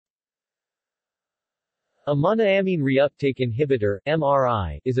A monoamine reuptake inhibitor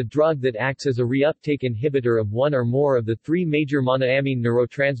 (MRI) is a drug that acts as a reuptake inhibitor of one or more of the three major monoamine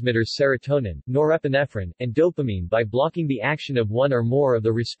neurotransmitters serotonin, norepinephrine, and dopamine by blocking the action of one or more of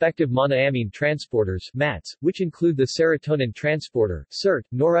the respective monoamine transporters (MATs), which include the serotonin transporter (SERT),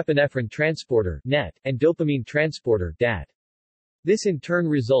 norepinephrine transporter (NET), and dopamine transporter (DAT). This in turn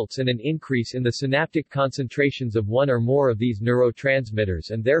results in an increase in the synaptic concentrations of one or more of these neurotransmitters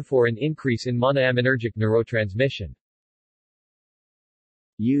and therefore an increase in monoaminergic neurotransmission.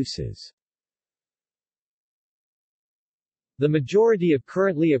 Uses. The majority of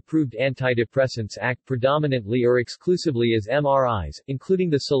currently approved antidepressants act predominantly or exclusively as MRIs, including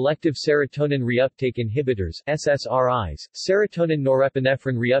the selective serotonin reuptake inhibitors (SSRIs), serotonin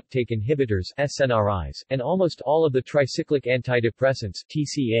norepinephrine reuptake inhibitors (SNRIs), and almost all of the tricyclic antidepressants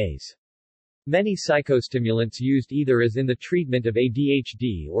 (TCAs). Many psychostimulants used either as in the treatment of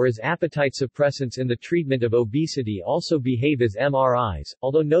ADHD or as appetite suppressants in the treatment of obesity also behave as MRIs,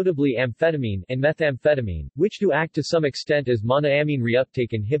 although notably amphetamine and methamphetamine, which do act to some extent as monoamine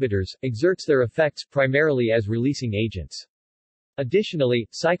reuptake inhibitors, exerts their effects primarily as releasing agents. Additionally,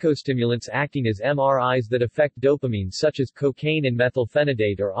 psychostimulants acting as MRIs that affect dopamine such as cocaine and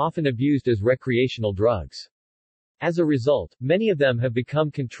methylphenidate are often abused as recreational drugs. As a result, many of them have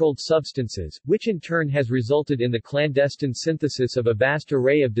become controlled substances, which in turn has resulted in the clandestine synthesis of a vast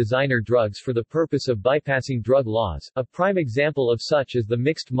array of designer drugs for the purpose of bypassing drug laws. A prime example of such is the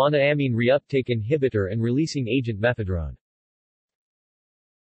mixed monoamine reuptake inhibitor and releasing agent methadone.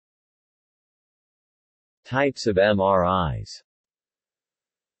 Types of MRIs.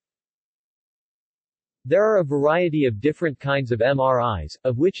 There are a variety of different kinds of MRIs,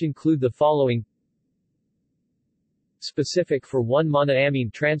 of which include the following: specific for one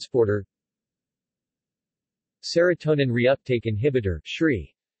monoamine transporter, serotonin reuptake inhibitor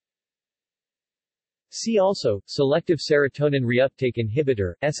 (SRI). See also selective serotonin reuptake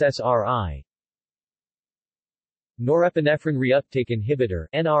inhibitor (SSRI), norepinephrine reuptake inhibitor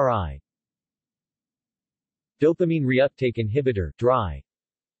 (NRI), dopamine reuptake inhibitor (DRI).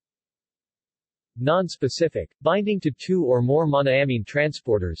 Non-specific, binding to two or more monoamine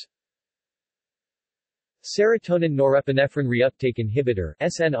transporters, serotonin norepinephrine reuptake inhibitor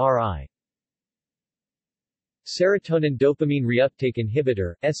 (SNRI), serotonin dopamine reuptake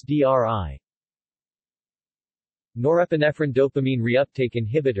inhibitor (SDRI), norepinephrine dopamine reuptake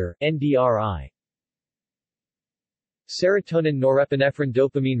inhibitor (NDRI), serotonin norepinephrine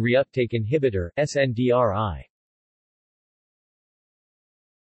dopamine reuptake inhibitor (SNDRI).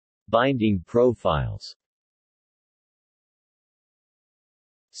 Binding profiles.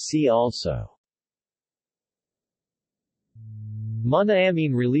 See also: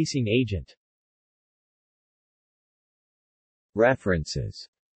 monoamine releasing agent. References.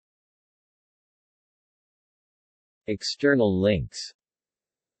 External links.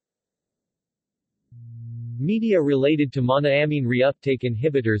 Media related to monoamine reuptake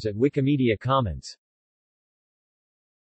inhibitors at Wikimedia Commons.